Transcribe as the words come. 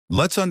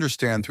Let's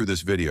understand through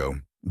this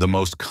video the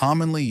most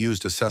commonly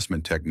used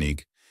assessment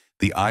technique,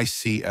 the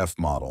ICF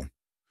model.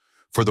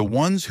 For the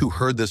ones who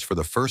heard this for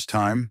the first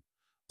time,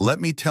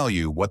 let me tell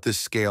you what this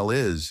scale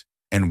is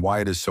and why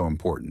it is so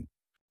important.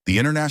 The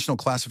International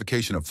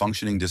Classification of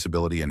Functioning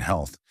Disability and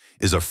Health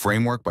is a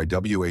framework by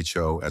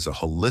WHO as a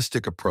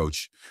holistic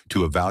approach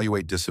to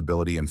evaluate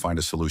disability and find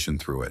a solution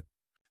through it.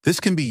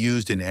 This can be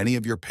used in any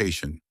of your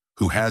patient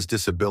who has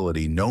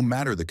disability no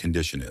matter the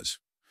condition is,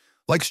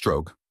 like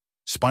stroke,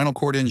 spinal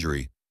cord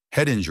injury,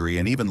 head injury,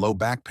 and even low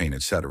back pain,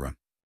 etc.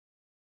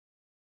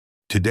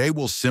 Today,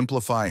 we'll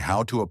simplify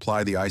how to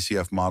apply the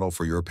ICF model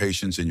for your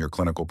patients in your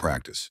clinical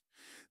practice.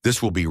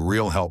 This will be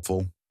real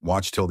helpful.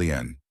 Watch till the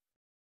end.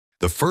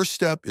 The first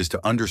step is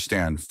to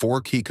understand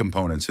 4 key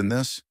components in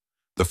this.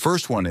 The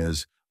first one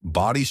is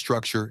body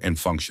structure and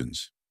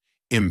functions.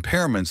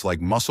 Impairments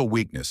like muscle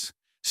weakness,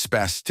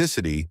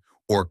 spasticity,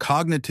 or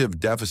cognitive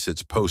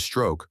deficits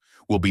post-stroke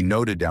will be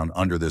noted down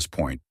under this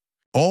point.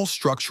 All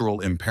structural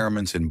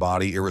impairments in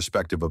body,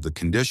 irrespective of the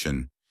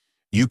condition,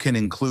 you can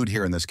include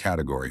here in this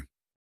category.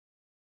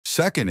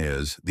 Second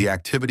is the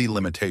activity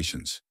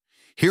limitations.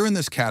 Here in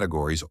this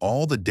category is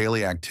all the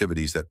daily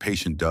activities that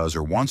patient does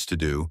or wants to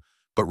do,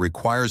 but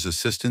requires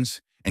assistance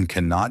and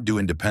cannot do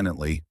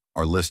independently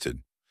are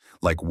listed,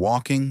 like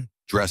walking,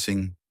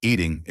 dressing,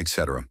 eating,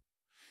 etc.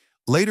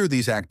 Later,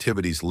 these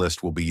activities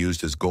list will be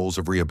used as goals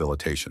of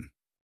rehabilitation.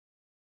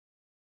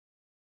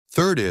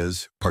 Third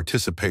is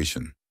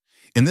participation.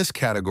 In this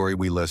category,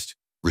 we list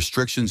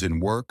restrictions in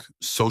work,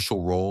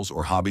 social roles,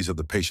 or hobbies of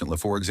the patient.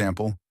 For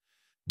example,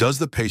 does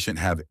the patient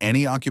have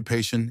any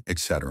occupation,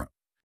 etc.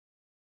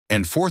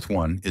 And fourth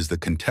one is the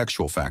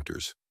contextual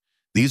factors.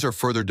 These are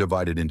further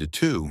divided into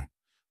 2,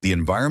 the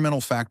environmental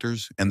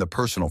factors and the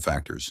personal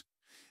factors.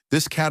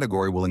 This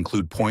category will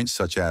include points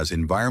such as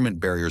environment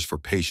barriers for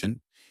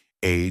patient,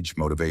 age,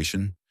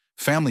 motivation,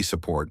 family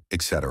support,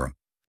 etc.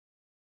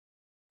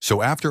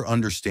 So after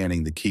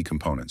understanding the key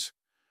components,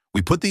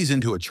 we put these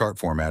into a chart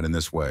format in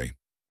this way.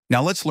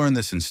 Now let's learn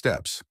this in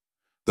steps.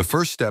 The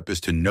first step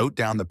is to note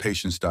down the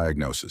patient's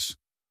diagnosis,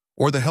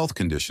 or the health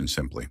condition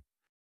simply.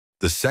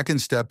 The second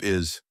step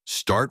is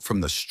start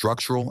from the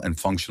structural and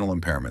functional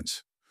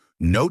impairments.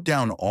 Note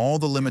down all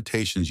the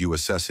limitations you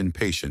assess in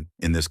patient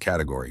in this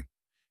category.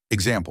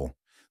 Example,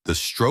 the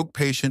stroke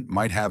patient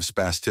might have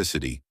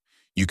spasticity.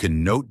 You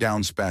can note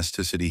down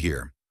spasticity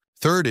here.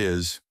 Third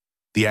is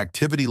the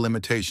activity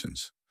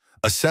limitations.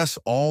 Assess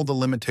all the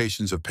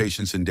limitations of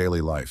patients in daily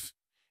life.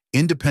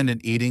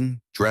 Independent eating,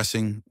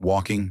 dressing,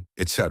 walking,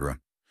 etc.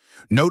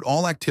 Note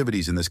all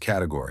activities in this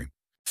category.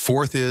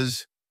 Fourth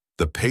is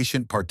the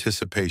patient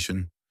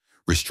participation,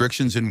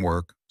 restrictions in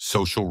work,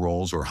 social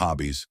roles, or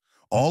hobbies.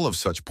 All of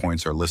such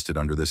points are listed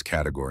under this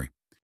category.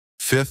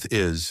 Fifth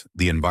is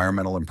the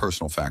environmental and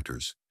personal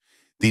factors.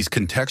 These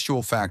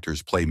contextual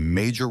factors play a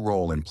major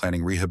role in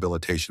planning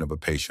rehabilitation of a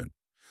patient.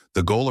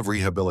 The goal of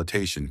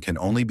rehabilitation can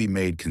only be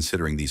made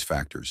considering these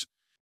factors.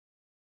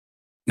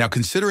 Now,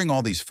 considering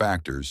all these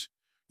factors,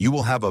 you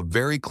will have a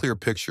very clear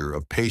picture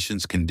of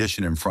patient's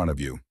condition in front of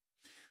you.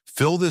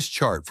 Fill this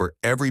chart for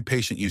every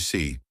patient you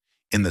see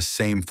in the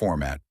same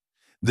format.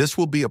 This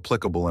will be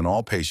applicable in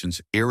all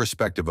patients,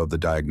 irrespective of the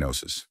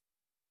diagnosis.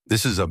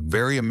 This is a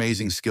very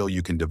amazing skill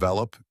you can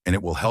develop, and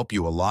it will help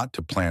you a lot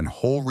to plan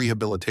whole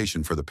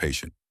rehabilitation for the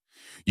patient.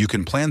 You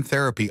can plan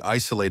therapy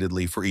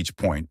isolatedly for each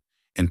point,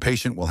 and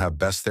patient will have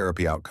best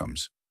therapy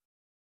outcomes.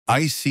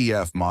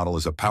 ICF model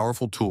is a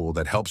powerful tool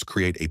that helps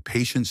create a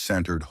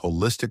patient-centered,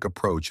 holistic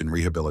approach in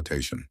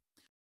rehabilitation.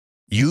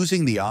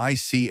 Using the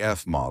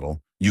ICF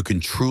model, you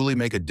can truly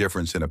make a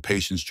difference in a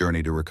patient's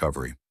journey to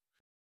recovery.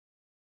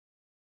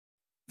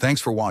 Thanks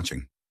for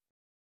watching.